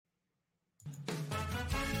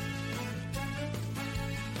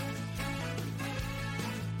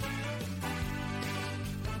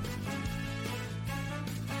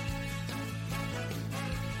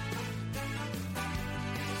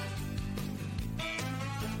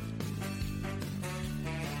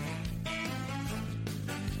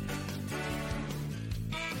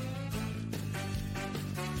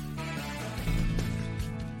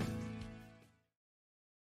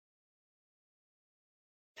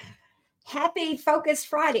Happy Focus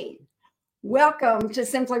Friday. Welcome to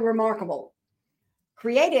Simply Remarkable,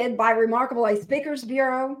 created by Remarkable, a speakers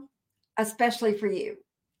bureau, especially for you.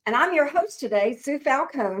 And I'm your host today, Sue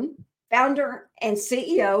Falcone, founder and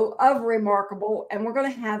CEO of Remarkable, and we're going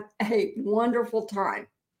to have a wonderful time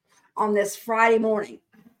on this Friday morning.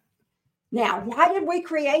 Now, why did we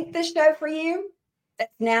create this show for you?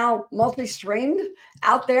 That's now multi-streamed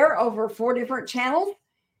out there over 4 different channels.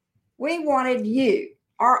 We wanted you,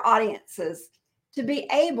 our audiences, to be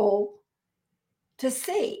able to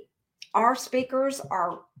see our speakers,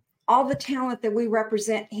 all the talent that we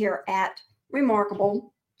represent here at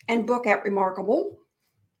Remarkable and book at Remarkable,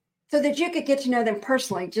 so that you could get to know them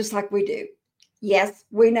personally, just like we do. Yes,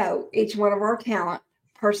 we know each one of our talent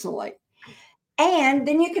personally. And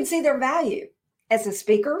then you can see their value as a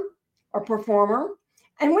speaker or performer.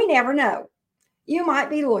 And we never know. You might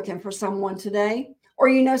be looking for someone today, or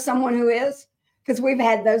you know someone who is, because we've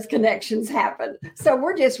had those connections happen. So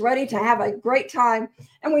we're just ready to have a great time,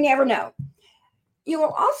 and we never know. You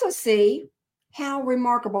will also see how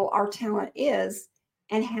remarkable our talent is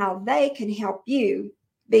and how they can help you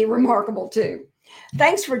be remarkable too.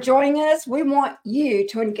 Thanks for joining us. We want you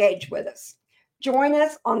to engage with us. Join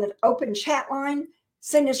us on the open chat line.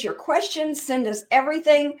 Send us your questions. Send us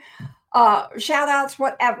everything. Shout outs,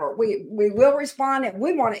 whatever. We will respond, and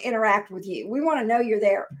we want to interact with you. We want to know you're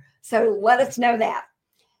there. So let us know that.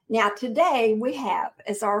 Now, today we have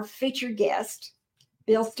as our featured guest,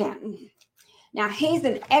 Bill Stainton. Now, he's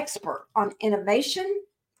an expert on innovation,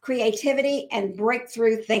 creativity, and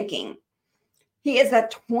breakthrough thinking. He is a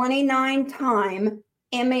 29-time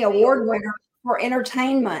Emmy Award winner for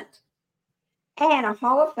entertainment and a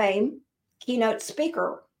Hall of Fame keynote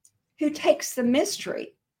speaker who takes the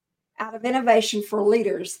mystery out of innovation for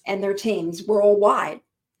leaders and their teams worldwide.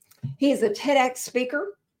 He is a TEDx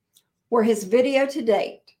speaker, where his video to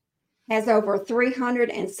date has over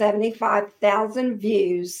 375,000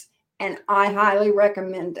 views, and I highly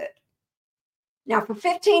recommend it. Now, for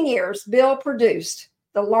 15 years, Bill produced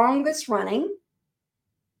the longest running,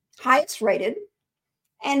 highest rated,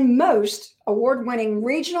 and most award-winning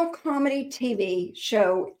regional comedy TV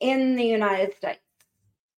show in the United States.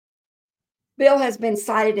 Bill has been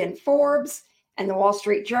cited in Forbes and the Wall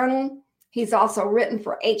Street Journal. He's also written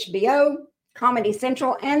for HBO, Comedy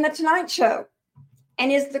Central, and The Tonight Show,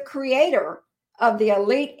 and is the creator of the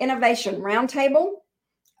Elite Innovation Roundtable,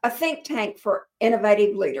 a think tank for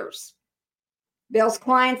innovative leaders. Bill's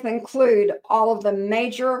clients include all of the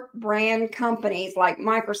major brand companies like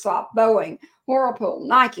Microsoft, Boeing, Whirlpool,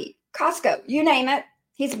 Nike, Costco, you name it,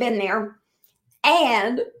 he's been there.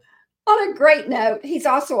 And on a great note, he's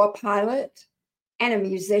also a pilot and a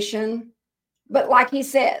musician, but like he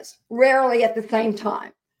says, rarely at the same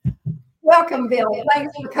time. Welcome, Bill.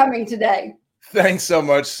 Thanks for coming today. Thanks so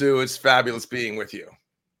much, Sue. It's fabulous being with you.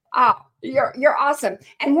 Oh, you're awesome.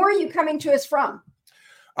 And where are you coming to us from?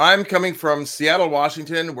 I'm coming from Seattle,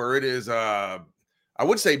 Washington, where it is, I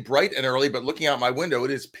would say bright and early, but looking out my window,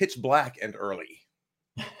 it is pitch black and early.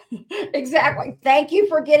 Exactly. Thank you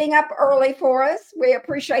for getting up early for us. We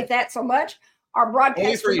appreciate that so much. Our broadcast,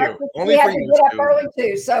 only for you. We had to get up early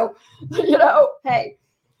too. So, hey.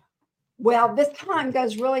 Well, this time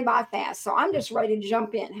goes really by fast, so I'm just ready to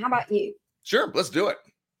jump in. How about you? Sure, let's do it.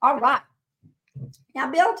 All right.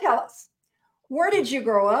 Now, Bill, tell us, where did you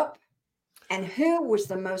grow up, and who was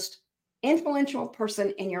the most influential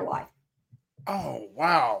person in your life? Oh,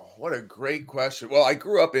 wow. What a great question. Well, I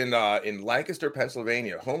grew up in Lancaster,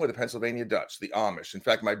 Pennsylvania, home of the Pennsylvania Dutch, the Amish. In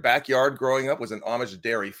fact, my backyard growing up was an Amish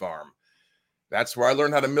dairy farm. That's where I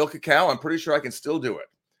learned how to milk a cow. I'm pretty sure I can still do it.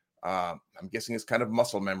 I'm guessing it's kind of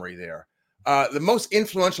muscle memory there. The most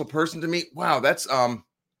influential person to me, wow, that's man,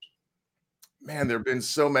 there have been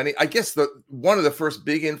so many. I guess one of the first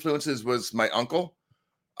big influences was my uncle,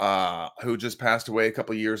 who just passed away a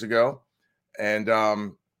couple of years ago. And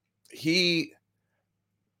he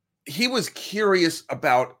was curious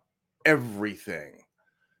about everything.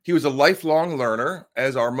 He was a lifelong learner,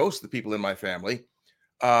 as are most of the people in my family.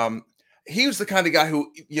 He was the kind of guy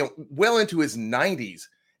who, well into his 90s,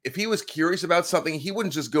 if he was curious about something, he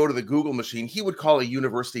wouldn't just go to the Google machine. He would call a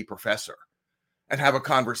university professor and have a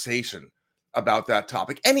conversation about that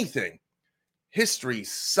topic. Anything. history,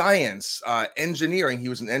 science, engineering. He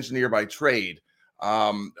was an engineer by trade,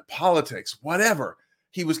 politics, whatever.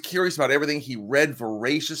 He was curious about everything. He read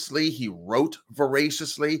voraciously. He wrote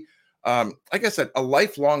voraciously. Like I said, a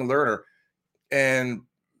lifelong learner. And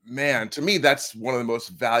man, to me, that's one of the most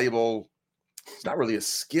valuable. It's not really a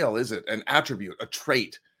skill, is it? An attribute, a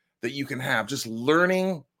trait that you can have. Just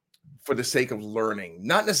learning for the sake of learning,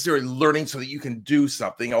 not necessarily learning so that you can do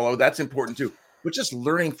something, although that's important too, but just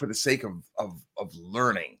learning for the sake of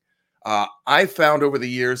learning. I found over the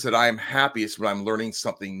years that I am happiest when I'm learning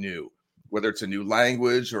something new, whether it's a new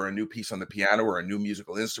language or a new piece on the piano or a new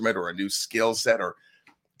musical instrument or a new skill set or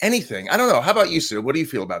anything. I don't know. How about you, Sue? What do you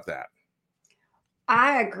feel about that?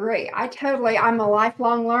 I agree. I'm a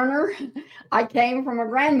lifelong learner. I came from a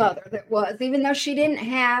grandmother that was, even though she didn't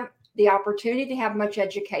have the opportunity to have much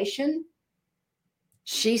education,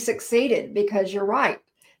 she succeeded because you're right.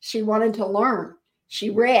 She wanted to learn. She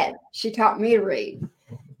read. She taught me to read.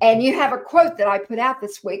 And you have a quote that I put out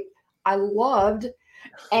this week I loved,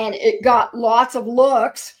 and it got lots of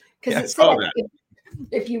looks because it said,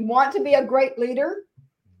 if you want to be a great leader,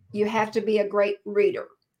 you have to be a great reader.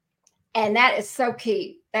 And that is so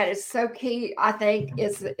key. That is so key, I think,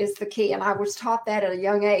 is the key. And I was taught that at a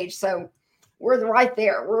young age. So we're right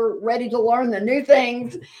there. We're ready to learn the new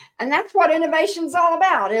things. And that's what innovation's all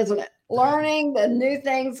about, isn't it? Learning the new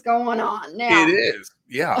things going on. Now, it is.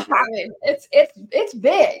 Yeah. I mean, it's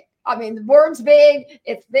big. I mean, the word's big.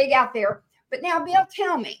 It's big out there. But now, Bill,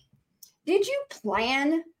 tell me, did you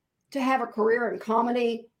plan to have a career in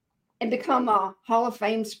comedy and become a Hall of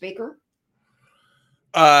Fame speaker?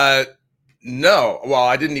 No. Well,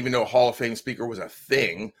 I didn't even know Hall of Fame speaker was a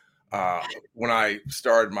thing when I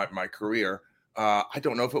started my career. I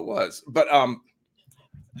don't know if it was, but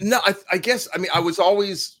no, I guess, I mean, I was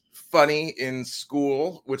always funny in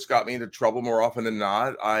school, which got me into trouble more often than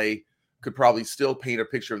not. I could probably still paint a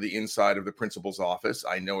picture of the inside of the principal's office.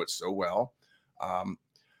 I know it so well.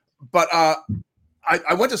 But I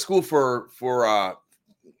went to school I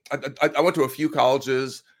went to a few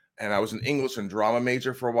colleges, and I was an English and drama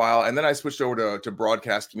major for a while. And then I switched over to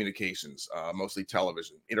broadcast communications, mostly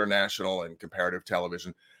television, international and comparative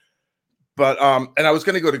television. But and I was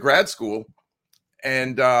going to go to grad school,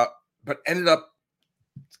 and but ended up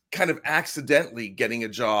kind of accidentally getting a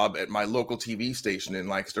job at my local TV station in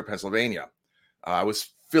Lancaster, Pennsylvania. I was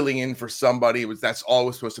filling in for somebody. That's all it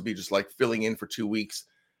was supposed to be, just like filling in for 2 weeks.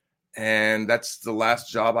 And that's the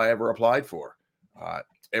last job I ever applied for.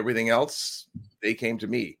 Everything else, they came to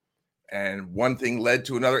me. And one thing led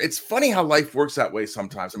to another. It's funny how life works that way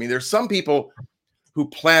sometimes. I mean, there's some people who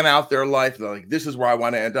plan out their life. They're like, this is where I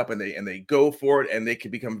want to end up. And they go for it, and they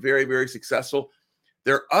can become very, very successful.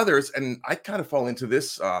 There are others, and I kind of fall into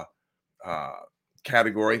this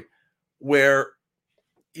category, where,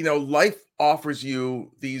 you know, life offers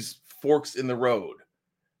you these forks in the road.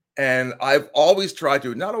 And I've always tried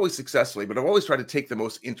to, not always successfully, but I've always tried to take the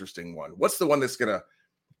most interesting one. What's the one that's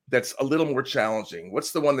a little more challenging?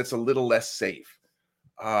 What's the one that's a little less safe?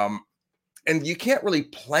 And you can't really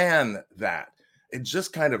plan that. It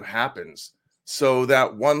just kind of happens. So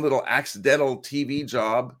that one little accidental TV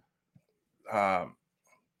job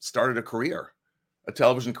started a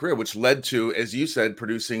television career, which led to, as you said,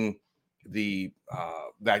 producing the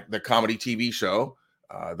comedy TV show,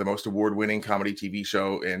 the most award-winning comedy TV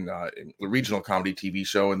show in the regional comedy TV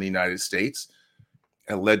show in the United States.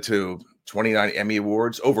 It led to 29 Emmy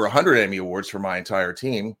Awards, over 100 Emmy Awards for my entire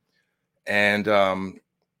team. And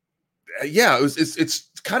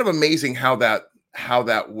it's kind of amazing how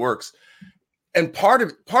that works. And part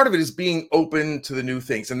of it is being open to the new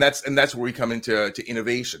things. And that's where we come into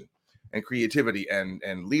innovation and creativity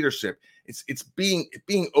and leadership. It's being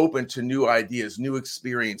open to new ideas, new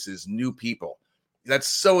experiences, new people. That's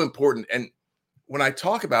so important. And when I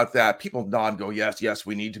talk about that, people nod and go, yes,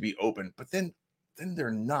 we need to be open. But then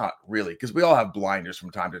they're not really, because we all have blinders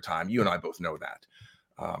from time to time. You and I both know that.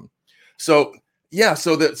 So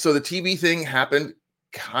the TV thing happened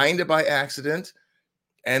kind of by accident,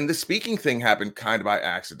 and the speaking thing happened kind of by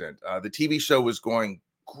accident. The TV show was going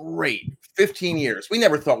great, 15 years. We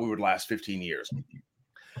never thought we would last 15 years.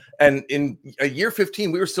 And in a year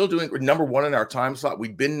 15, we were still doing number one in our time slot.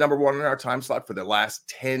 We'd been number one in our time slot for the last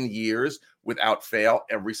 10 years without fail,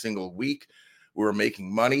 every single week. We were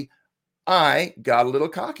making money. I got a little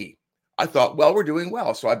cocky. I thought, well, we're doing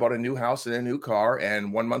well. So I bought a new house and a new car.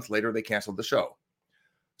 And 1 month later, they canceled the show.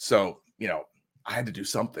 So, I had to do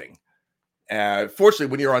something. Fortunately,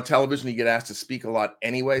 when you're on television, you get asked to speak a lot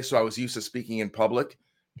anyway. So I was used to speaking in public.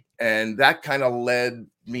 And that kind of led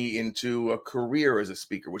me into a career as a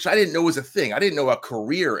speaker, which I didn't know was a thing. I didn't know a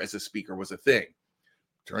career as a speaker was a thing.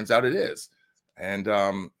 Turns out it is. And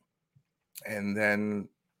then,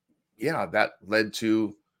 yeah, that led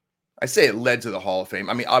to, I say it led to the Hall of Fame.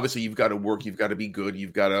 I mean, obviously you've got to work, you've got to be good,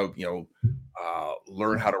 you've got to,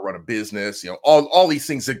 learn how to run a business, all these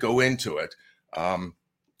things that go into it.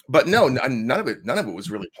 But no, none of it was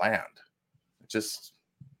really planned. It just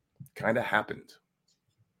kind of happened.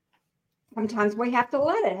 Sometimes we have to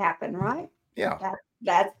let it happen, right? Yeah.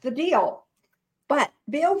 That's the deal. But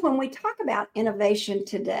Bill, when we talk about innovation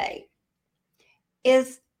today,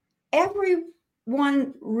 is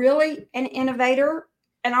everyone really an innovator?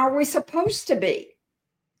 And are we supposed to be?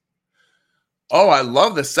 Oh, I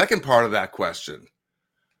love the second part of that question.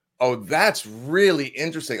 Oh, that's really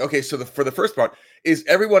interesting. Okay, so for the first part, is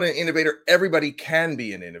everyone an innovator? Everybody can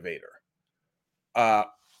be an innovator.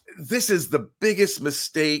 This is the biggest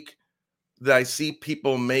mistake that I see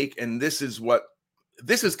people make, and this is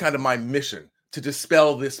kind of my mission, to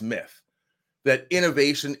dispel this myth that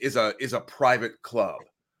innovation is a private club,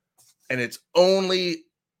 and it's only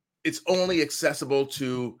accessible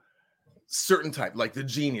to certain type, like the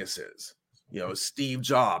geniuses, Steve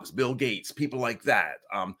Jobs, Bill Gates, people like that.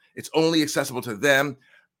 It's only accessible to them,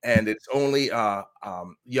 and it's only you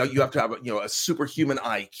have to have a superhuman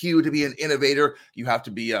IQ to be an innovator. You have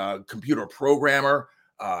to be a computer programmer,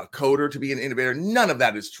 coder to be an innovator. None of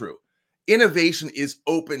that is true. Innovation is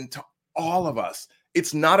open to all of us.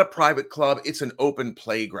 It's not a private club. It's an open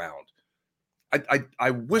playground.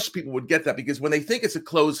 I wish people would get that, because when they think it's a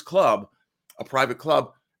closed club, a private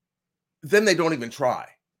club, then they don't even try.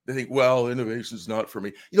 They think, well, innovation is not for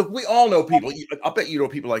me. We all know people. I'll bet you know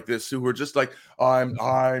people like this who are just like, I'm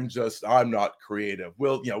not creative.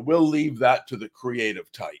 We'll leave that to the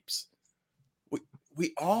creative types.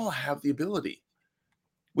 We all have the ability.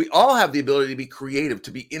 We all have the ability to be creative,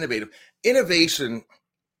 to be innovative. Innovation.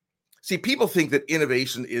 See, people think that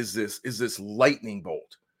innovation is this lightning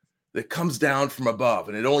bolt that comes down from above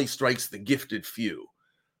and it only strikes the gifted few.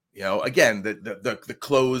 Again, the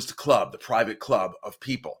closed club, the private club of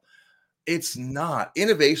people. It's not.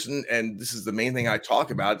 Innovation, and this is the main thing I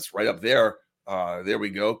talk about. It's right up there. There we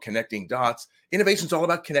go, connecting dots. Innovation is all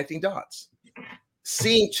about connecting dots.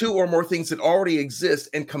 Seeing two or more things that already exist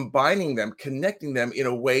and combining them, connecting them in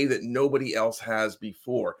a way that nobody else has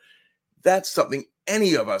before. That's something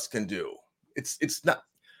any of us can do. It's not.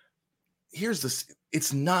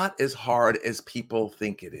 It's not as hard as people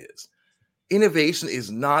think it is. Innovation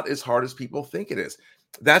is not as hard as people think it is.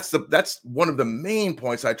 That's one of the main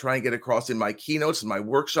points I try and get across in my keynotes and my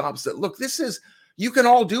workshops, that look, you can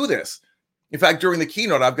all do this. In fact, during the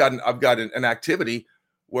keynote, I've got an activity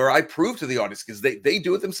where I prove to the audience, because they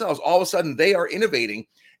do it themselves. All of a sudden they are innovating,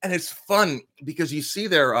 and it's fun because you see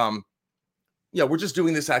their we're just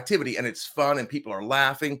doing this activity and it's fun and people are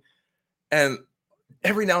laughing. And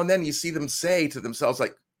every now and then you see them say to themselves,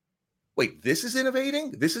 like, wait, this is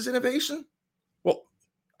innovating? This is innovation? Well,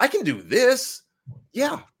 I can do this.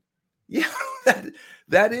 Yeah,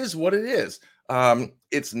 that is what it is.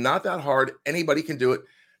 It's not that hard. Anybody can do it.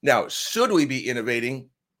 Now, should we be innovating?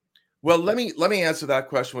 Well, let me answer that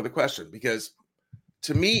question with a question, because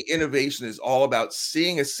to me, innovation is all about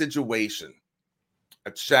seeing a situation,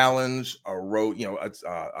 a challenge, a road,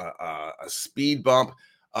 a speed bump,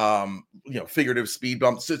 figurative speed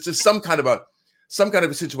bump. So it's just some kind of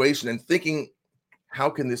a situation, and thinking, how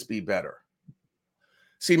can this be better?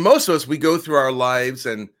 See, most of us, we go through our lives,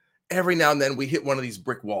 and every now and then we hit one of these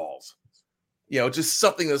brick walls. Just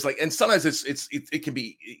something that's like, and sometimes it can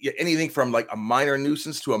be anything from like a minor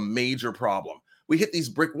nuisance to a major problem. We hit these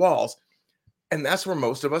brick walls, and that's where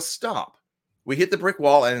most of us stop. We hit the brick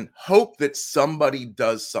wall and hope that somebody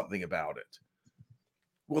does something about it.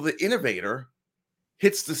 Well, the innovator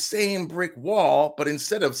hits the same brick wall, but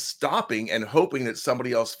instead of stopping and hoping that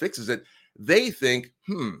somebody else fixes it, they think,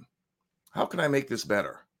 how can I make this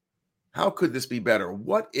better? How could this be better?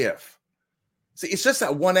 What if? See, it's just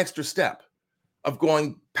that one extra step of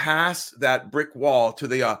going past that brick wall to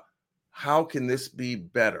the, how can this be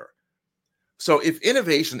better? So if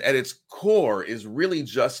innovation at its core is really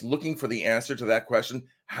just looking for the answer to that question,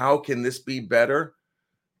 how can this be better?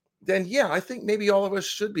 Then yeah, I think maybe all of us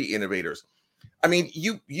should be innovators. I mean,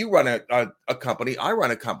 you run a company, I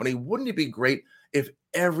run a company. Wouldn't it be great if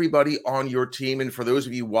everybody on your team, and for those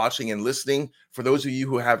of you watching and listening, for those of you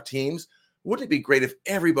who have teams, wouldn't it be great if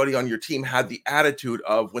everybody on your team had the attitude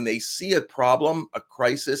of, when they see a problem, a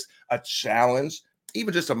crisis, a challenge,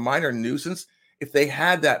 even just a minor nuisance, if they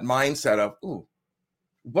had that mindset of, ooh,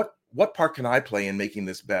 what part can I play in making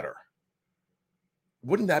this better?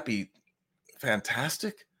 Wouldn't that be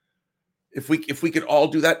fantastic? If we could all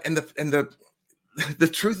do that, and the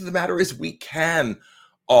truth of the matter is, we can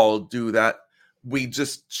all do that. we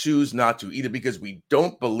just choose not to, either because we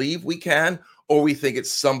don't believe we can, or we think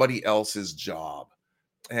it's somebody else's job.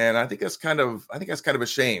 And I think that's kind of a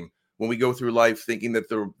shame when we go through life thinking that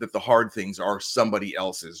the hard things are somebody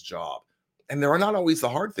else's job. And there are not always the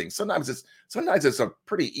hard things. Sometimes it's a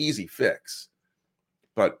pretty easy fix.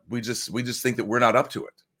 But we just think that we're not up to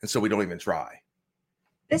it. And so we don't even try.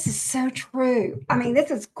 This is so true. I mean, this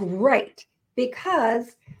is great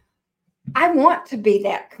because I want to be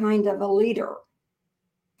that kind of a leader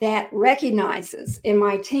that recognizes in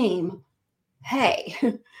my team, hey,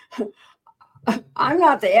 I'm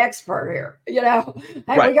not the expert here, hey,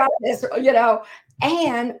 right. We got this,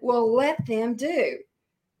 and we'll let them do.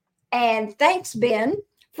 And thanks, Ben,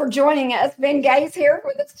 for joining us. Ben Gay's here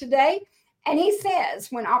with us today. And he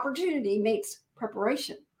says, when opportunity meets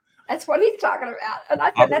preparation. That's what he's talking about. And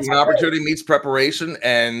I said, that's when opportunity meets preparation.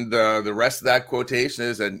 And the rest of that quotation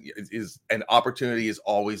is an opportunity is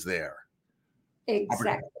always there.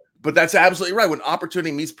 Exactly. But that's absolutely right. When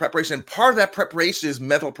opportunity meets preparation, and part of that preparation is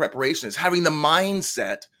mental preparation, is having the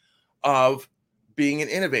mindset of being an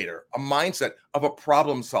innovator, a mindset of a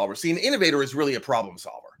problem solver. See, an innovator is really a problem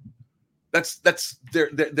solver.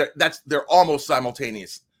 They're almost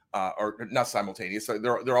simultaneous, or not simultaneous.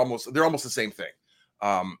 They're almost the same thing.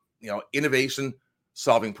 Innovation,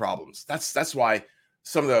 solving problems. That's why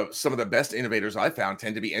some of the best innovators I found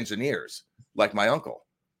tend to be engineers, like my uncle,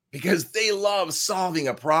 because they love solving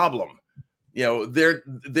a problem. They're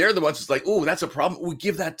the ones who's like, oh, that's a problem. We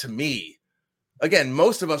give that to me. Again,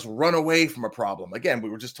 most of us run away from a problem. Again, we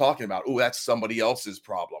were just talking about, oh, that's somebody else's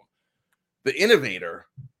problem. The innovator,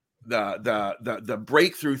 the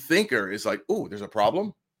breakthrough thinker is like, oh, there's a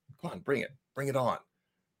problem. Come on, bring it on.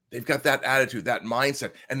 They've got that attitude, that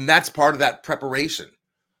mindset. And that's part of that preparation,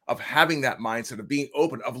 of having that mindset, of being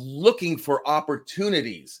open, of looking for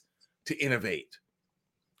opportunities to innovate.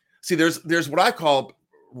 See, there's what I call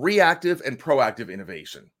reactive and proactive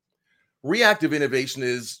innovation. Reactive innovation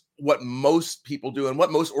is what most people do and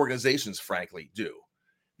what most organizations, frankly, do.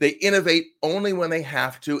 They innovate only when they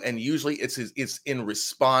have to, and usually it's in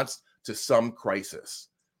response to some crisis.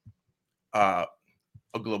 A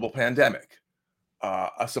global pandemic,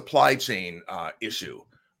 a supply chain issue,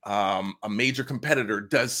 a major competitor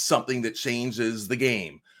does something that changes the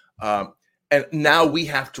game. And now we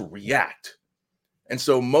have to react. And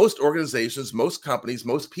so most organizations, most companies,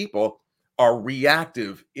 most people are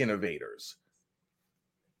reactive innovators.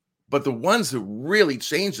 But the ones who really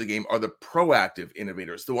change the game are the proactive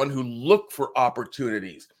innovators, the one who look for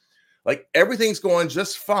opportunities. Like, everything's going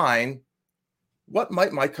just fine. What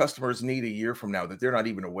might my customers need a year from now that they're not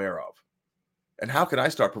even aware of? And how can I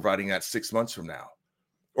start providing that 6 months from now?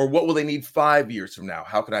 Or what will they need 5 years from now?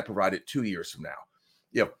 How can I provide it 2 years from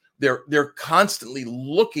now? They're constantly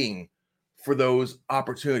looking for those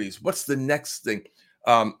opportunities. What's the next thing?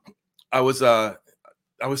 I was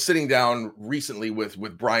sitting down recently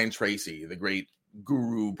with Brian Tracy, the great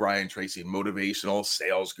guru Brian Tracy, motivational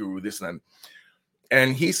sales guru, this and that.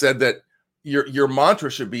 And he said that your mantra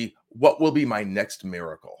should be, what will be my next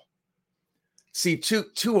miracle? See,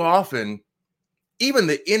 too often, even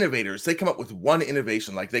the innovators, they come up with one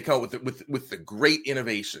innovation, like they come up with the great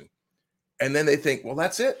innovation. And then they think, well,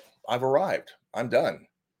 that's it. I've arrived. I'm done.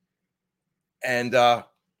 And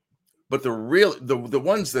but the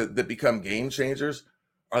ones that become game changers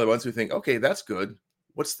are the ones who think, okay, that's good.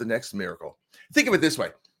 What's the next miracle? Think of it this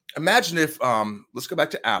way. Imagine if, let's go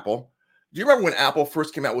back to Apple. Do you remember when Apple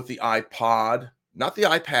first came out with the iPod? Not the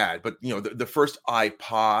iPad, but the first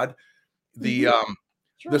iPod. The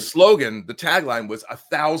Sure. The slogan, the tagline was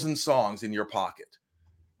 1,000 songs in your pocket.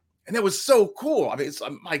 And that was so cool. I mean, it's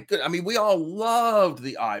my good. I mean, we all loved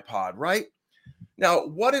the iPod, right? Now,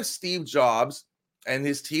 what if Steve Jobs and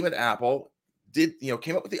his team at Apple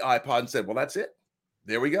came up with the iPod and said, well, that's it.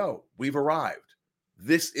 There we go. We've arrived.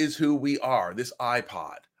 This is who we are, this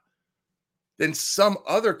iPod. Then some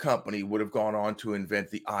other company would have gone on to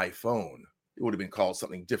invent the iPhone. It would have been called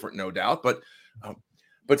something different, no doubt.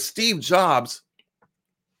 But Steve Jobs,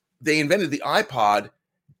 they invented the iPod,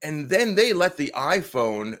 and then they let the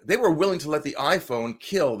iPhone, they were willing to let the iPhone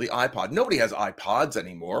kill the iPod. Nobody has iPods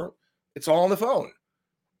anymore. It's all on the phone.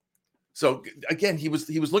 So again, he was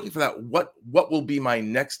looking for that. What will be my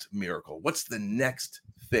next miracle? What's the next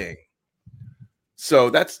thing?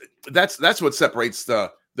 So that's what separates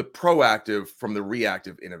the proactive from the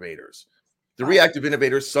reactive innovators. The reactive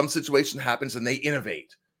innovators, some situation happens and they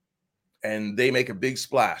innovate and they make a big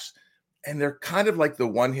splash. And they're kind of like the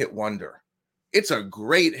one-hit wonder. It's a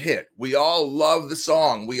great hit. We all love the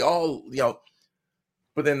song. We all,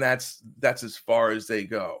 but then that's as far as they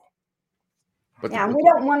go. But we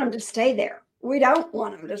don't want them to stay there. we don't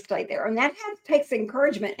want them to stay there. And that takes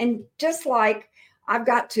encouragement. And just like I've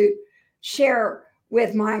got to share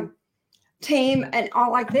with my team and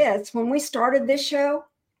all like this, when we started this show,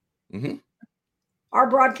 Mm-hmm. our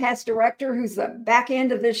broadcast director, who's the back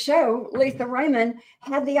end of this show, Lisa Raymond,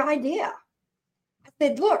 had the idea. I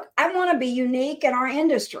said, look, I want to be unique in our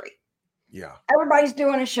industry. Yeah. Everybody's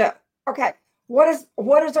doing a show. Okay. What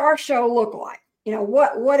does our show look like?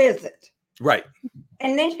 What is it? Right.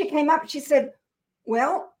 And then she came up and she said,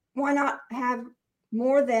 well, why not have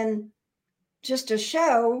more than just a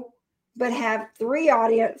show, but have 3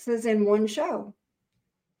 audiences in one show?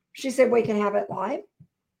 She said, we can have it live.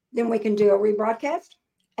 Then we can do a rebroadcast.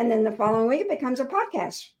 And then the following week it becomes a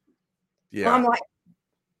podcast. Yeah. I'm like,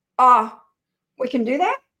 we can do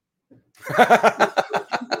that?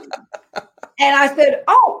 And I said,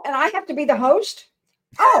 oh, and I have to be the host?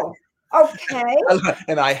 Oh, okay.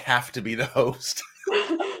 And I have to be the host.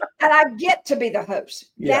 And I get to be the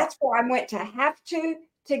host. Yeah. That's where I went to have to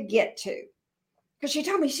get to. Because she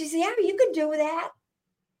told me, she said, yeah, you can do that.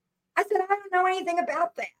 I said, I don't know anything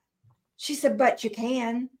about that. She said, but you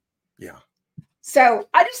can. Yeah. So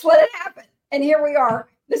I just let it happen. And here we are.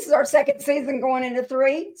 This is our 2nd season going into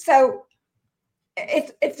 3. So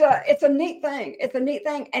it's a neat thing. It's a neat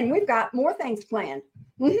thing. And we've got more things planned.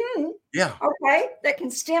 Mm-hmm. Yeah. Okay. That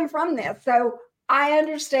can stem from this. So I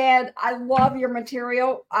understand. I love your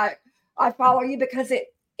material. I follow you because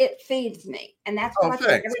it feeds me. And that's what I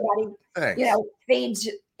think everybody,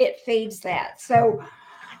 feeds that. So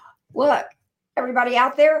look, everybody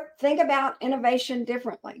out there, think about innovation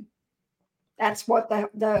differently. That's what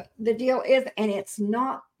the deal is. And it's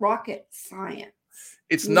not rocket science.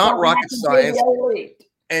 It's not rocket science.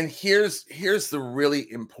 And here's the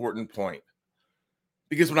really important point.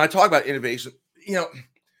 Because when I talk about innovation, a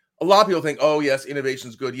lot of people think, oh, yes, innovation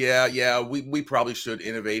is good. Yeah, we probably should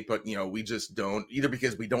innovate, but, we just don't, either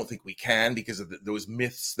because we don't think we can because of those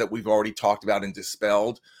myths that we've already talked about and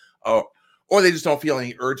dispelled, or they just don't feel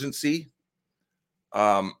any urgency.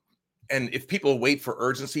 And if people wait for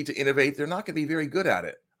urgency to innovate, they're not going to be very good at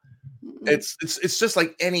it. It's just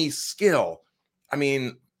like any skill. I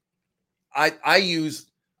mean, I use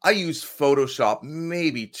Photoshop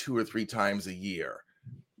maybe 2 or 3 times a year.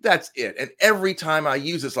 That's it. And every time I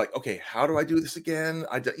use it's like, okay, how do I do this again?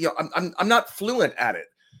 I'm not fluent at it.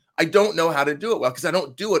 I don't know how to do it well because I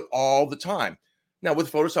don't do it all the time. Now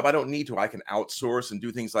with Photoshop, I don't need to. I can outsource and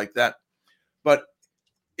do things like that. But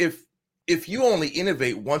if you only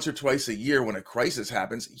innovate once or twice a year when a crisis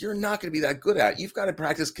happens, you're not going to be that good at it. You've got to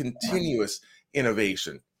practice continuous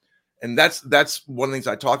innovation. And that's one of the things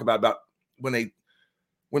I talk about when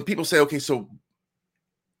people say, okay, so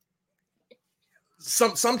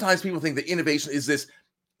sometimes people think that innovation is this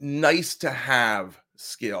nice to have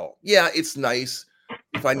skill. Yeah, it's nice.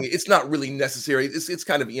 It's not really necessary. It's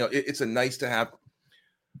kind of, it's a nice to have.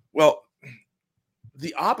 Well,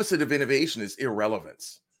 the opposite of innovation is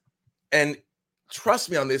irrelevance. And trust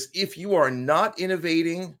me on this, if you are not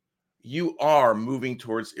innovating, you are moving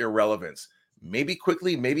towards irrelevance. Maybe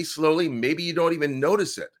quickly, maybe slowly, maybe you don't even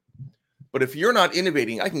notice it. But if you're not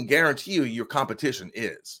innovating, I can guarantee you your competition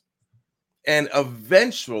is. And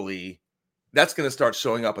eventually, that's going to start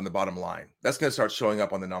showing up on the bottom line. That's going to start showing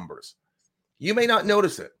up on the numbers. You may not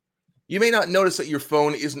notice it. You may not notice that your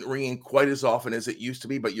phone isn't ringing quite as often as it used to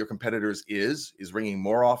be, but your competitors is ringing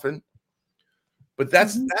more often. But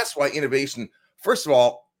that's why innovation, first of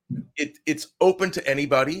all, it's open to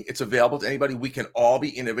anybody. It's available to anybody. We can all be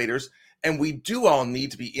innovators. And we do all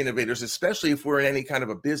need to be innovators, especially if we're in any kind of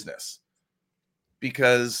a business.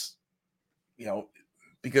 Because, the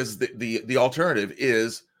alternative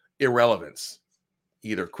is irrelevance,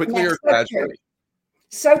 either quickly or gradually.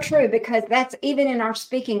 So true, because that's even in our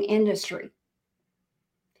speaking industry.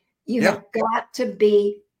 You have got to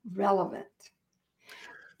be relevant.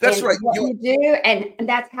 That's right. What you do, and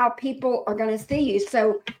that's how people are going to see you.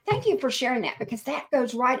 So thank you for sharing that, because that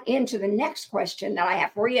goes right into the next question that I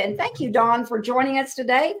have for you. And thank you, Dawn, for joining us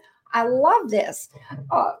today. I love this.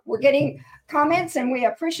 We're getting comments, and we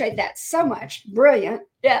appreciate that so much. Brilliant.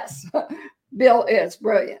 Yes. Bill is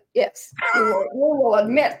brilliant. Yes. We will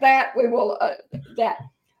admit that. We will that.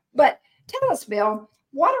 But tell us, Bill,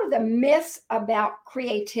 what are the myths about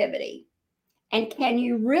creativity? And can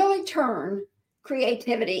you really turn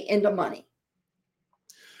creativity into money?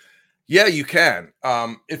 Yeah, you can.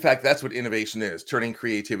 In fact, that's what innovation is, turning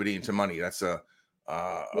creativity into money. That's a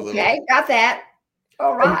little. Okay, got that.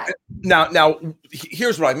 All right. Now,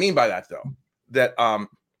 here's what I mean by that, though. That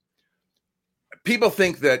people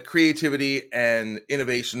think that creativity and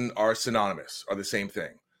innovation are synonymous, are the same thing.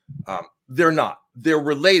 They're not. They're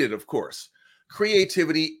related, of course.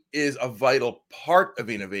 creativity is a vital part of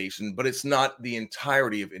innovation, but it's not the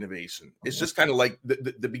entirety of innovation. It's just kind of like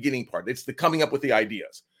the beginning part. It's the coming up with the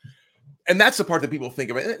ideas. And that's the part that people think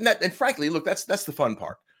of it. And frankly, look, that's the fun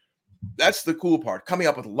part. That's the cool part, coming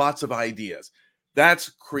up with lots of ideas. That's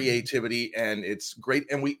creativity, and it's great.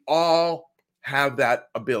 And we all have that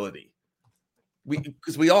ability.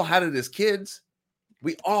 Because we all had it as kids.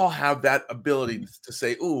 We all have that ability to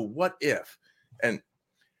say, "Ooh, what if?" And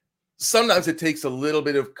sometimes it takes a little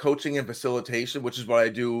bit of coaching and facilitation, which is what I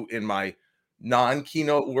do in my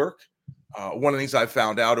non-keynote work. One of the things I've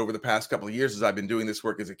found out over the past couple of years as I've been doing this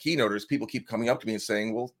work as a keynoter is people keep coming up to me and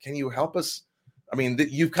saying, "Well, can you help us? I mean,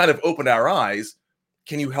 you've kind of opened our eyes.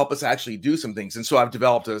 Can you help us actually do some things?" And so I've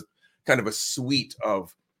developed a kind of a suite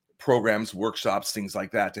of programs, workshops, things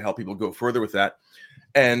like that to help people go further with that.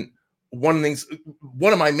 And one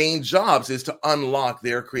of my main jobs is to unlock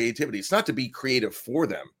their creativity. It's not to be creative for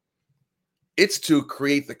them. It's to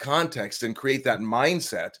create the context and create that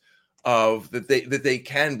mindset of that they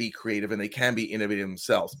can be creative and they can be innovative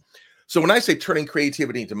themselves. So when I say turning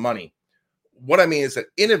creativity into money, what I mean is that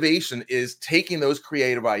innovation is taking those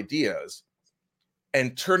creative ideas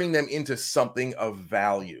and turning them into something of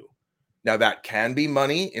value. Now, that can be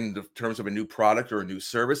money in terms of a new product or a new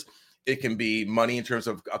service. It can be money in terms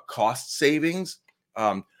of a cost savings.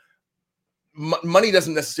 Money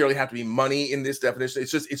doesn't necessarily have to be money in this definition.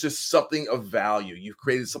 It's just something of value. You've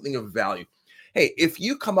created something of value. Hey, if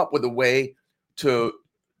you come up with a way to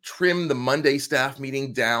trim the Monday staff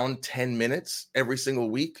meeting down 10 minutes every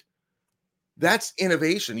single week, that's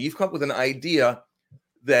innovation. You've come up with an idea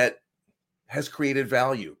that has created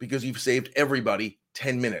value because you've saved everybody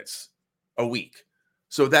 10 minutes a week.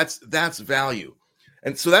 So that's value.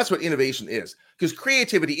 And so that's what innovation is, because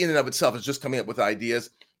creativity in and of itself is just coming up with ideas,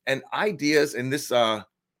 and this kind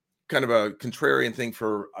of a contrarian thing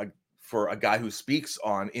for a guy who speaks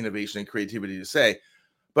on innovation and creativity to say,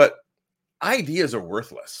 but ideas are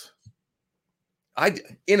worthless.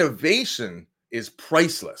 Innovation is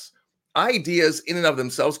priceless. Ideas in and of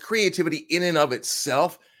themselves, creativity in and of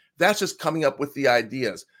itself, that's just coming up with the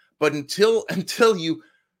ideas. But until you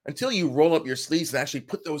roll up your sleeves and actually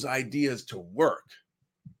put those ideas to work,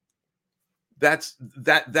 that's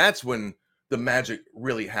when the magic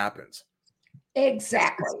really happens.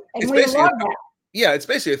 Exactly. And we love that. Yeah, it's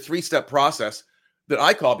basically a 3-step process that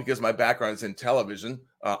I call, because my background is in television,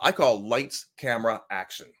 I call lights, camera,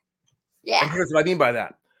 action. Yeah. And here's what I mean by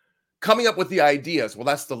that. Coming up with the ideas, well,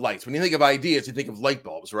 that's the lights. When you think of ideas, you think of light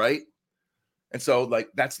bulbs, right? And so, like,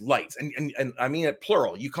 that's lights. And I mean it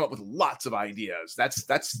plural. You come up with lots of ideas. That's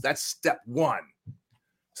step 1.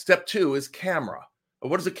 Step 2 is camera.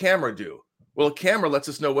 What does a camera do? Well, a camera lets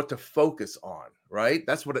us know what to focus on, right?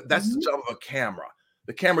 That's the job of a camera.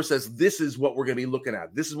 The camera says, this is what we're going to be looking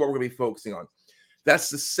at. This is what we're going to be focusing on. That's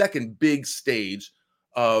the second big stage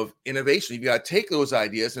of innovation. You've got to take those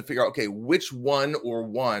ideas and figure out, okay, which one or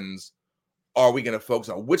ones are we going to focus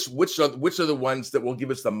on? Which are the ones that will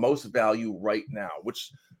give us the most value right now?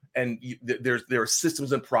 There are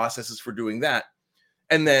systems and processes for doing that.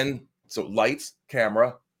 And then, so lights,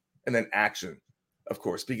 camera, and then action, of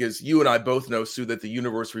course, because you and I both know, Sue, that the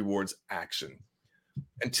universe rewards action.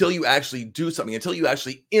 Until you actually do something, until you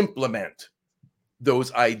actually implement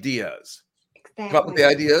those ideas, come up with the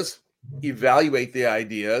ideas, evaluate the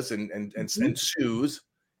ideas, and choose.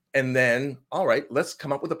 And then, all right, let's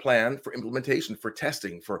come up with a plan for implementation, for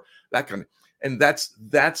testing, for that kind of. And that's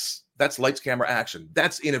lights, camera, action.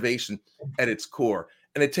 That's innovation at its core.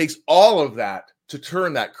 And it takes all of that to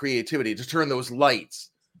turn that creativity, to turn those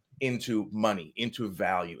lights into money, into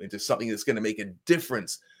value, into something that's going to make a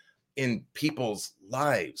difference in people's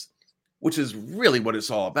lives, which is really what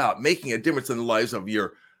it's all about, making a difference in the lives of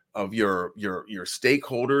your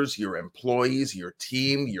stakeholders, your employees, your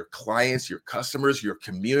team, your clients, your customers, your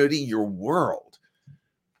community, your world.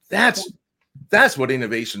 That's what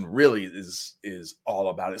innovation really is all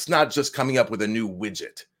about. It's not just coming up with a new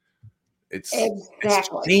widget. It's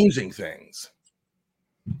changing things.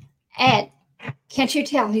 And can't you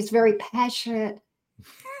tell he's very passionate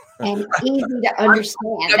and easy to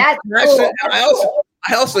understand? That's cool.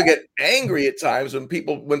 I also get angry at times when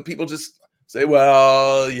people just say,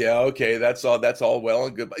 well, yeah, okay, that's all well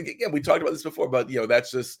and good. But again, we talked about this before, but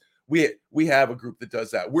that's just we have a group that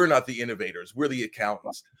does that. We're not the innovators, we're the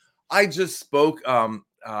accountants. I just spoke, in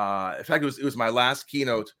fact, it was my last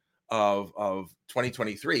keynote of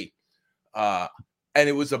 2023. And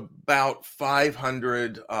it was about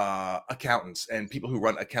 500 accountants and people who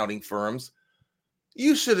run accounting firms.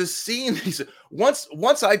 You should have seen these.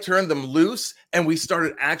 Once I turned them loose and we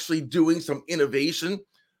started actually doing some innovation,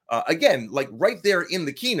 again, like right there in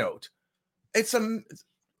the keynote,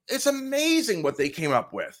 it's amazing what they came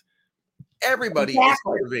up with. Everybody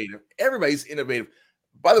Exactly. is innovative. Everybody's innovative.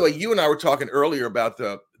 By the way, you and I were talking earlier about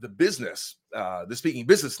the business. The speaking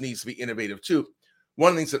business needs to be innovative too. One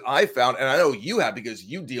of the things that I found, and I know you have because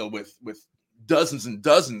you deal with dozens and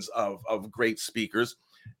dozens of great speakers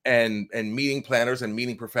and meeting planners and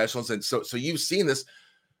meeting professionals, and so you've seen this.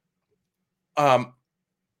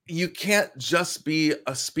 You can't just be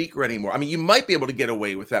a speaker anymore. I mean, you might be able to get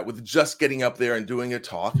away with that with just getting up there and doing a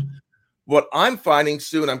talk. What I'm finding,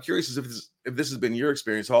 Sue, and I'm curious if this has been your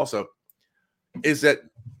experience also, is that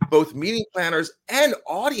both meeting planners and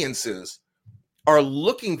audiences are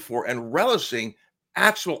looking for and relishing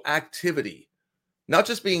actual activity, not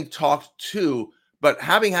just being talked to, but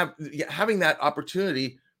having that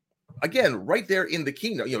opportunity again right there in the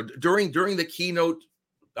keynote, during the keynote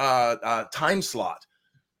time slot,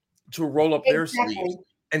 to roll up their sleeves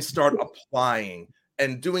and start applying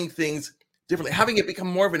and doing things differently, having it become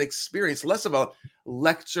more of an experience, less of a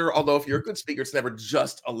lecture. Although if you're a good speaker, it's never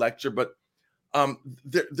just a lecture, but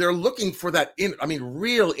they're looking for that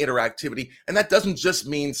real interactivity. And that doesn't just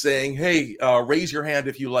mean saying, hey, raise your hand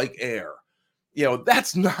if you like air.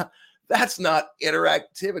 That's not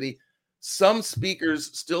interactivity. Some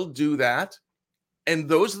speakers still do that. And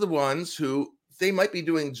those are the ones who they might be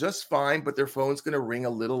doing just fine, but their phone's going to ring a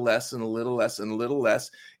little less and a little less and a little less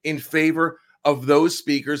in favor of those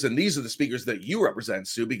speakers. And these are the speakers that you represent,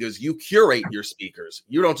 Sue, because you curate your speakers.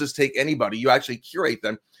 You don't just take anybody, you actually curate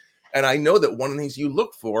them. And I know that one of the things you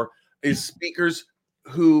look for is speakers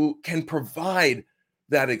who can provide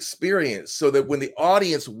that experience, so that when the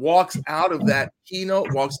audience walks out of that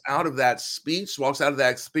keynote, walks out of that speech, walks out of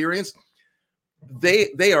that experience,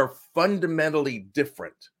 they are fundamentally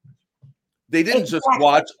different. They didn't just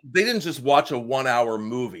watch a 1 hour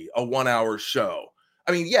movie, a 1 hour show.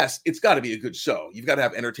 I mean, yes, it's got to be a good show. You've got to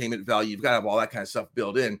have entertainment value. You've got to have all that kind of stuff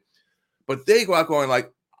built in. But they go out going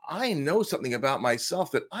like, I know something about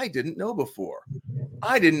myself that I didn't know before.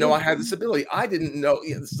 I didn't know I had this ability. I didn't know.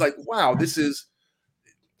 It's like, wow,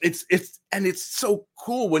 it's so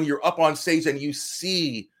cool when you're up on stage and you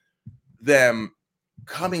see them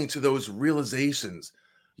coming to those realizations.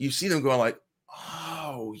 You see them going like,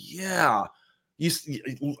 oh yeah.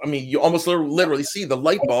 You almost literally see the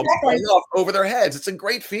light bulbs going off over their heads. It's a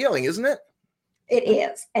great feeling, isn't it? It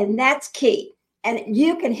is. And that's key. And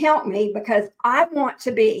you can help me, because I want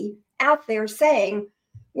to be out there saying,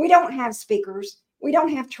 we don't have speakers, we don't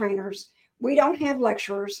have trainers, we don't have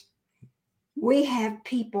lecturers. We have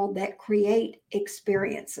people that create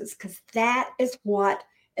experiences, because that is what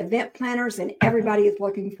event planners and everybody is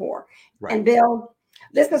looking for. Right. And Bill,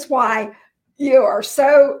 this is why you are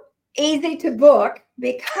so easy to book,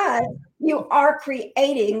 because you are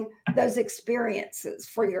creating those experiences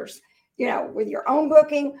for yours, with your own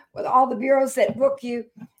booking, with all the bureaus that book you.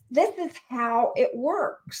 This is how it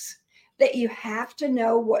works, that you have to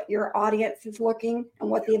know what your audience is looking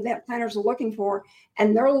and what the event planners are looking for.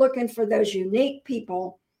 And they're looking for those unique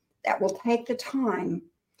people that will take the time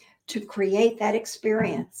to create that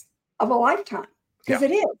experience of a lifetime. Because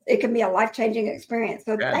it can be a life-changing experience.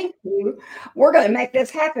 So thank you. We're going to make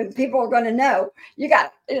this happen. People are going to know. In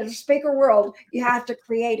the speaker world, you have to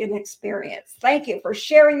create an experience. Thank you for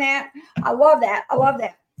sharing that. I love that.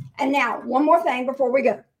 And now, one more thing before we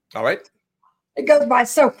go. All right. It goes by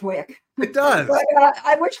so quick. It does. But,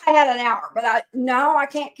 I wish I had an hour, but I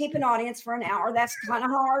can't keep an audience for an hour. That's kind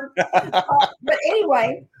of hard. But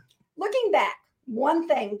anyway, looking back, one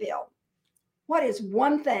thing, Bill, what is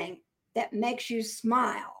one thing that makes you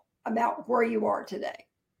smile about where you are today?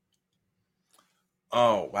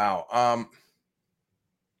 Oh, wow.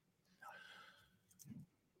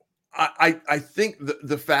 I think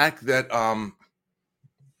the fact that,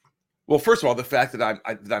 well, first of all, the fact that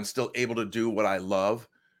I'm still able to do what I love.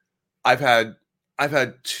 I've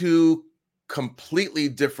had two completely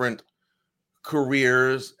different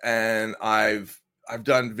careers, and I've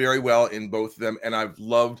done very well in both of them, and I've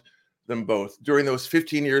loved them both. During those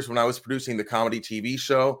 15 years when I was producing the comedy TV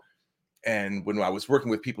show, and when I was working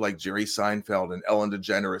with people like Jerry Seinfeld and Ellen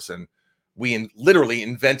DeGeneres, and we literally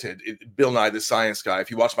invented Bill Nye the Science Guy. If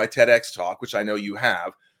you watch my TEDx talk, which I know you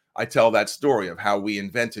have, I tell that story of how we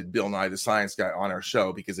invented Bill Nye the Science Guy on our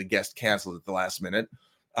show because a guest canceled at the last minute.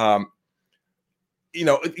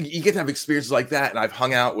 You get to have experiences like that, and I've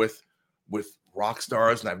hung out with rock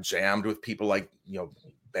stars, and I've jammed with people like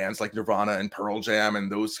bands like Nirvana and Pearl Jam and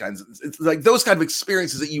those kinds of, it's like those kind of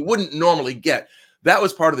experiences that you wouldn't normally get. That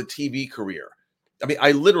was part of the TV career. I mean,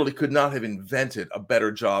 I literally could not have invented a better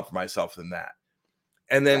job for myself than that.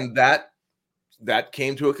 And then that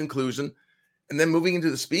came to a conclusion. And then moving into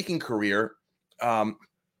the speaking career,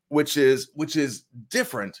 which is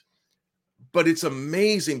different, but it's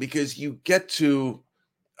amazing because you get to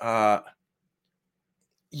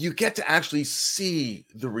actually see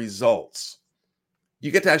the results.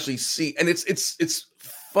 You get to actually see, and it's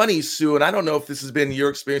funny, Sue, and I don't know if this has been your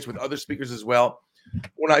experience with other speakers as well.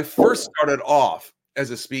 When I first started off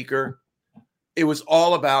as a speaker, it was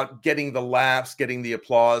all about getting the laughs, getting the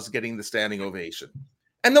applause, getting the standing ovation.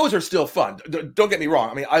 And those are still fun. Don't get me wrong.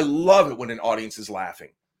 I mean, I love it when an audience is laughing,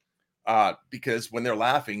 because when they're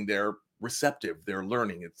laughing, they're receptive, they're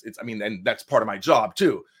learning. I mean, and that's part of my job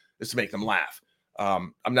too, is to make them laugh.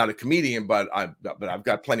 I'm not a comedian, but I've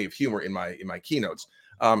got plenty of humor in my keynotes.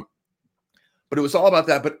 But it was all about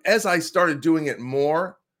that. But as I started doing it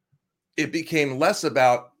more, it became less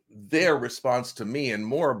about their response to me and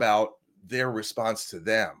more about their response to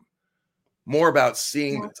them. More about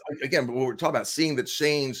seeing, again, what we're talking about, seeing the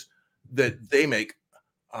change that they make,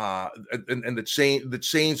 and the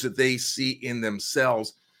change that they see in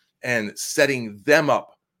themselves, and setting them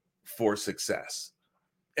up for success.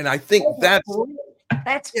 And I think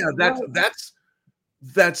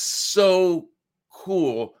that's so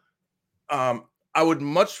cool. I would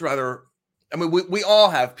much rather. I mean, we all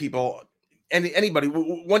have people, anybody.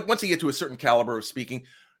 Once you get to a certain caliber of speaking,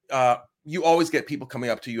 you always get people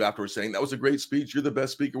coming up to you afterwards saying, "That was a great speech. You're the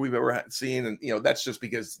best speaker we've ever seen." And that's just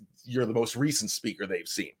because you're the most recent speaker they've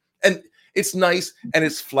seen. And it's nice and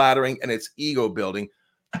it's flattering and it's ego building.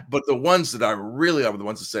 But the ones that I really love are the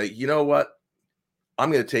ones that say, "You know what?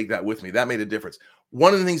 I'm going to take that with me. That made a difference."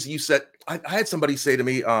 One of the things that you said, I had somebody say to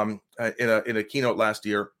me in a keynote last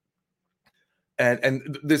year,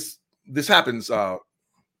 and this happens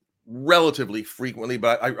relatively frequently,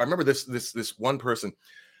 but I remember this one person,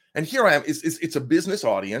 and here I am. It's a business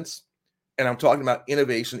audience, and I'm talking about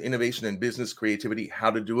innovation in business, creativity, how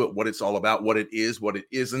to do it, what it's all about, what it is, what it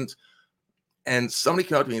isn't. And somebody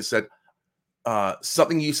came up to me and said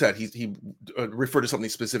something you said. He referred to something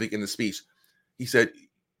specific in the speech. He said,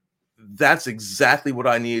 "That's exactly what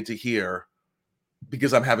I needed to hear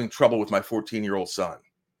because I'm having trouble with my 14-year-old son."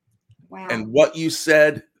 Wow. And what you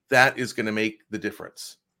said, that is going to make the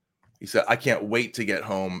difference. He said, "I can't wait to get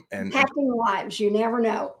home." And impacting lives, you never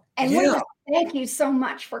know. And we just thank you so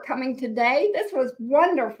much for coming today. This was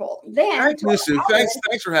wonderful. Then thank you, Sue.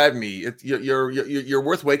 Thanks for having me. You're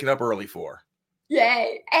worth waking up early for.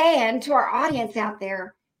 Yay. And to our audience out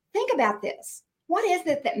there, think about this. What is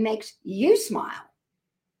it that makes you smile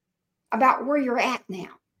about where you're at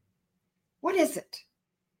now? What is it?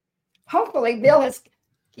 Hopefully, Bill has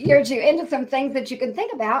geared you into some things that you can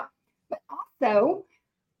think about, but also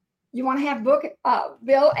you want to have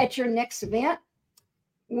Bill at your next event.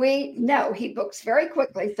 We know he books very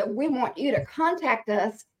quickly, so we want you to contact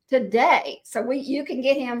us today so you can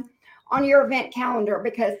get him on your event calendar,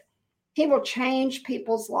 because he will change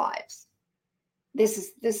people's lives. This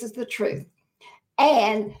is the truth.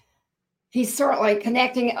 And he's certainly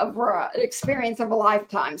connecting over an experience of a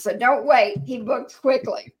lifetime. So don't wait. He books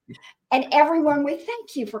quickly. And everyone, we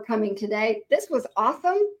thank you for coming today. This was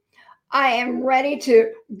awesome. I am ready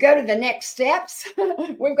to go to the next steps.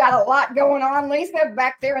 We've got a lot going on, Lisa,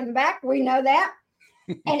 back there in the back. We know that.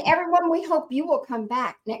 And everyone, we hope you will come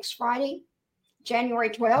back next Friday, January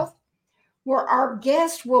 12th, where our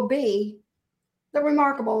guest will be the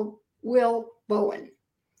remarkable Will Bowen.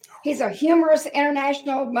 He's a humorous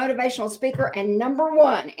international motivational speaker and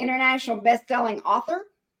 #1 international best-selling author.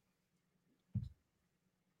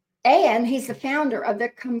 And he's the founder of the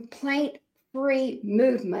Complaint-Free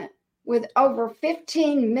Movement, with over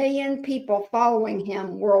 15 million people following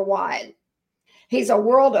him worldwide. He's a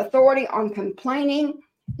world authority on complaining.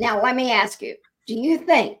 Now, let me ask you, do you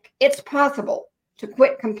think it's possible to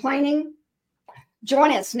quit complaining?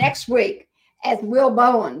 Join us next week as Will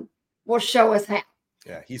Bowen will show us how.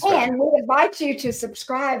 Yeah, he's and we invite you to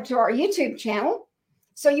subscribe to our YouTube channel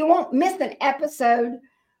so you won't miss an episode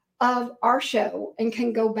of our show and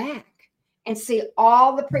can go back and see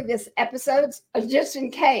all the previous episodes, just in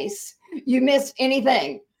case you missed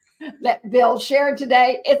anything that Bill shared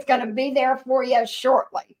today. It's going to be there for you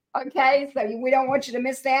shortly. Okay, so we don't want you to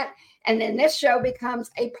miss that. And then this show becomes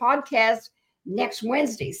a podcast next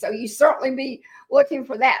Wednesday. So you certainly be looking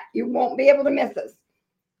for that. You won't be able to miss us.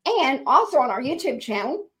 And also on our YouTube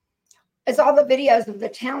channel is all the videos of the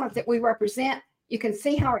talents that we represent. You can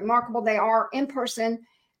see how remarkable they are in person,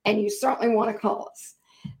 and you certainly want to call us.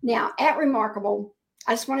 Now, at Remarkable,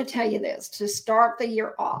 I just want to tell you this to start the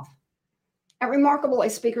year off. At Remarkable, a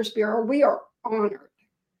Speakers Bureau, we are honored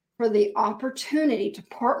for the opportunity to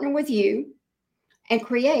partner with you and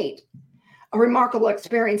create a remarkable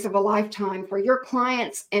experience of a lifetime for your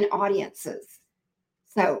clients and audiences.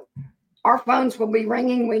 So Our phones will be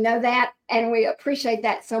ringing. We know that, and we appreciate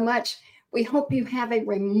that so much. We hope you have a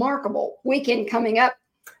remarkable weekend coming up,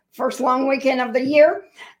 first long weekend of the year,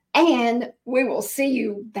 and we will see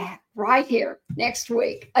you back right here next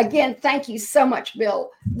week. Again, thank you so much,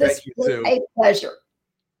 Bill. This was a pleasure.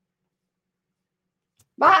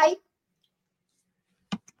 Bye.